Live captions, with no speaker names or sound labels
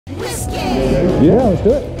Whiskey! Yeah, let's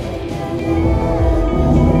do it.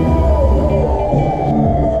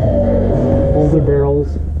 Older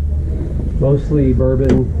barrels, mostly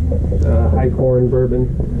bourbon, high corn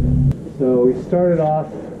bourbon. So we started off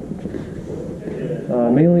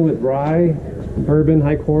mainly with rye, bourbon,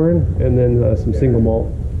 high corn, and then some single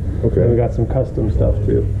malt. Okay. And we got some custom stuff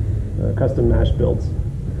too, custom mash builds.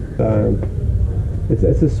 It's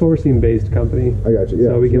a sourcing based company. I got you.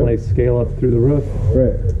 Yeah. So we can like scale up through the roof.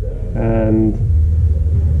 Right. And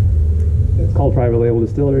it's called private label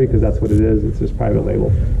distillery because that's what it is. It's just private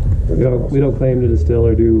label. We don't claim to distill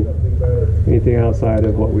or do anything outside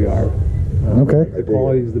of what we are. Okay. The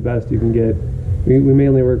quality is the best you can get. We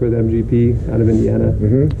mainly work with MGP out of Indiana.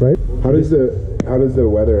 Right. How does the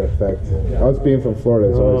weather affect? Us being from Florida,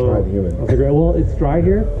 it's always hot and humid. Well, it's dry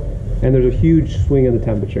here, and there's a huge swing in the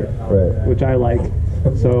temperature, Right. which I like.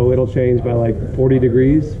 So it'll change by like 40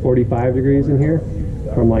 degrees, 45 degrees in here,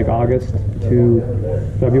 from like August to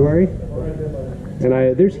February. And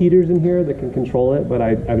there's heaters in here that can control it, but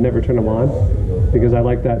I've never turned them on because I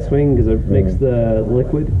like that swing because it makes the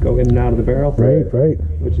liquid go in and out of the barrel. Right.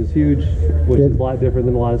 Which is huge, which is a lot different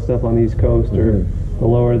than a lot of stuff on the East Coast or the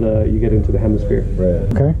lower you get into the hemisphere.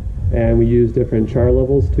 Right. Okay. And we use different char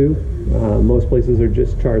levels too. Most places are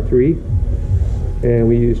just char 3. And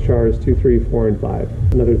we use chars 2, 3, 4, and 5.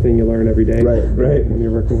 Another thing you learn every day. Right. When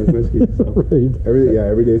you're working with whiskey. So. Right.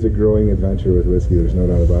 Every day is a growing adventure with whiskey. There's no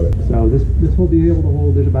doubt about it. So this will be able to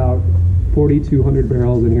hold. There's about 4,200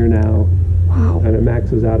 barrels in here now. Wow. And it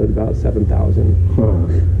maxes out at about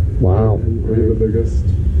 7,000. Wow. We're the biggest.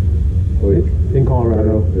 In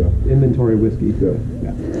Colorado. Yeah. Inventory whiskey. Yeah.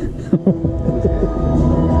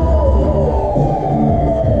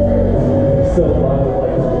 Still a lot of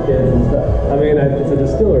places for kids and stuff. I mean, it's a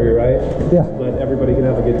distillery, right? Yeah. But everybody can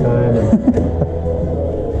have a good time. And